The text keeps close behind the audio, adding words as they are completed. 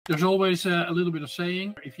There's always a little bit of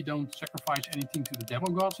saying, if you don't sacrifice anything to the demo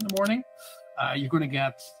gods in the morning, you're going to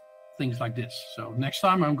get things like this. So next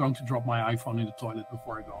time I'm going to drop my iPhone in the toilet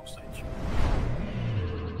before I go on stage.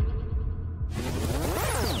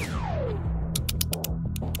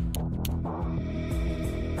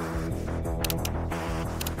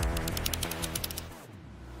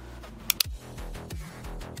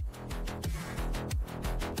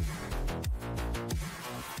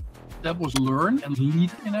 That was learn and lead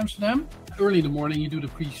in Amsterdam. Early in the morning, you do the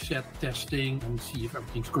preset testing and see if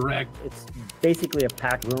everything's correct. It's basically a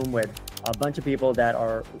packed room with a bunch of people that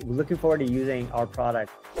are looking forward to using our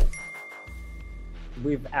product.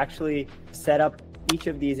 We've actually set up each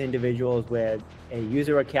of these individuals with a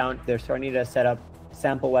user account. They're starting to set up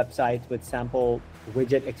sample websites with sample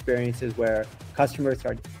widget experiences where customers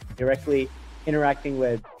are directly interacting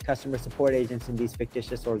with customer support agents in these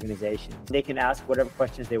fictitious organizations. They can ask whatever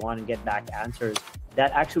questions they want and get back answers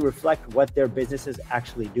that actually reflect what their businesses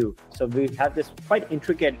actually do. So we have this quite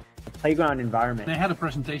intricate playground environment. They had a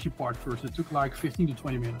presentation part first. It took like 15 to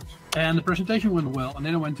 20 minutes. And the presentation went well, and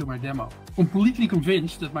then I went to my demo. Completely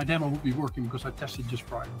convinced that my demo would be working because I tested just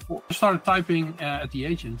prior before. I started typing at the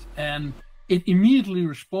agent, and it immediately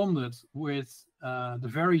responded with the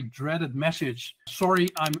very dreaded message, "Sorry,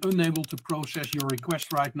 I'm unable to process your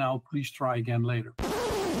request right now. Please try again later."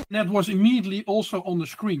 That was immediately also on the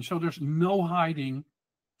screen, so there's no hiding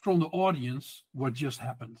from the audience what just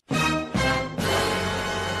happened.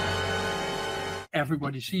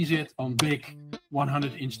 Everybody sees it on big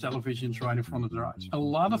 100-inch televisions right in front of their eyes. A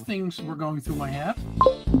lot of things were going through my head.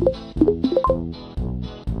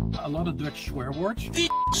 A lot of Dutch swear words.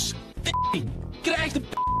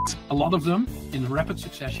 A lot of them in rapid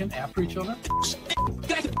succession after each other.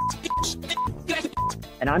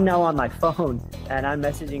 And I'm now on my phone and I'm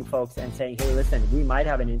messaging folks and saying, hey, listen, we might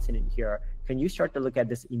have an incident here. Can you start to look at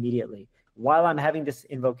this immediately? While I'm having this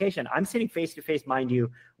invocation, I'm sitting face to face, mind you,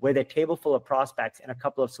 with a table full of prospects and a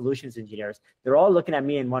couple of solutions engineers. They're all looking at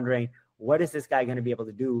me and wondering, what is this guy going to be able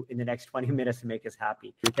to do in the next 20 minutes to make us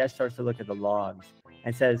happy? The test starts to look at the logs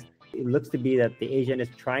and says, it looks to be that the agent is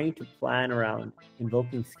trying to plan around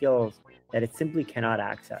invoking skills that it simply cannot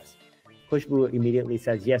access. Pushboo immediately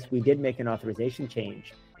says, yes, we did make an authorization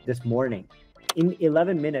change this morning. In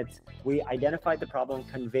 11 minutes, we identified the problem,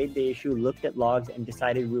 conveyed the issue, looked at logs, and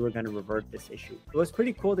decided we were going to revert this issue. It was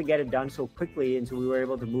pretty cool to get it done so quickly, and so we were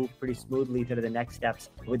able to move pretty smoothly to the next steps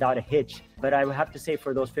without a hitch. But I would have to say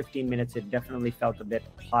for those 15 minutes, it definitely felt a bit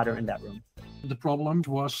hotter in that room. The problem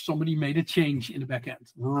was somebody made a change in the back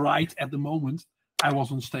end right at the moment I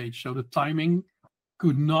was on stage. So the timing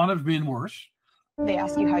could not have been worse. They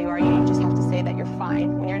ask you how you are, you just have to say that you're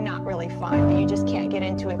fine when you're not really fine, but you just can't get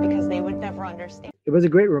into it because they would never understand. It was a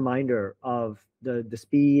great reminder of the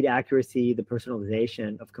speed, accuracy, the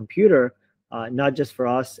personalization of computer, not just for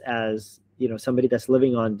us as somebody that's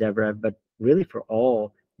living on DevRev, but really for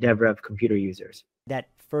all DevRev computer users. That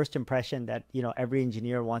first impression that every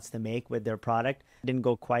engineer wants to make with their product didn't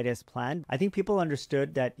go quite as planned. I think people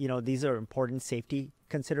understood that these are important safety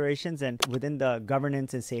considerations, and within the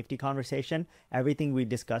governance and safety conversation, everything we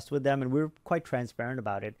discussed with them, and we were quite transparent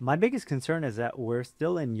about it. My biggest concern is that we're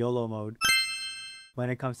still in YOLO mode when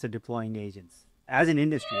it comes to deploying agents as an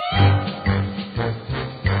industry.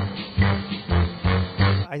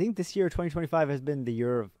 I think this year, 2025, has been the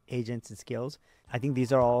year of agents and skills. I think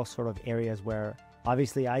these are all sort of areas where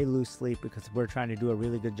obviously I lose sleep because we're trying to do a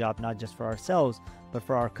really good job, not just for ourselves, but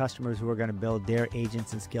for our customers who are going to build their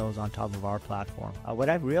agents and skills on top of our platform. What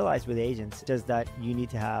I've realized with agents is that you need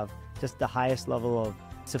to have just the highest level of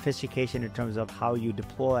sophistication in terms of how you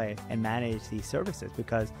deploy and manage these services,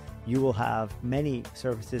 because you will have many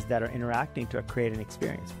services that are interacting to create an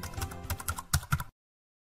experience.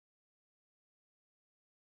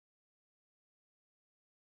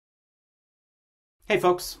 Hey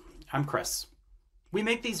folks, I'm Chris. We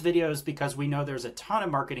make these videos because we know there's a ton of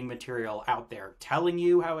marketing material out there telling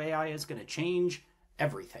you how AI is going to change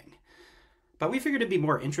everything. But we figured it'd be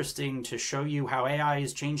more interesting to show you how AI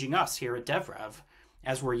is changing us here at DevRev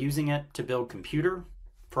as we're using it to build computer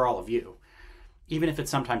for all of you, even if it's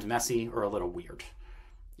sometimes messy or a little weird.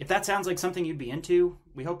 If that sounds like something you'd be into,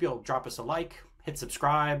 we hope you'll drop us a like, hit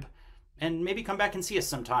subscribe, and maybe come back and see us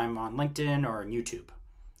sometime on LinkedIn or on YouTube.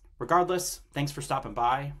 Regardless, thanks for stopping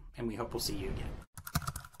by, and we hope we'll see you again.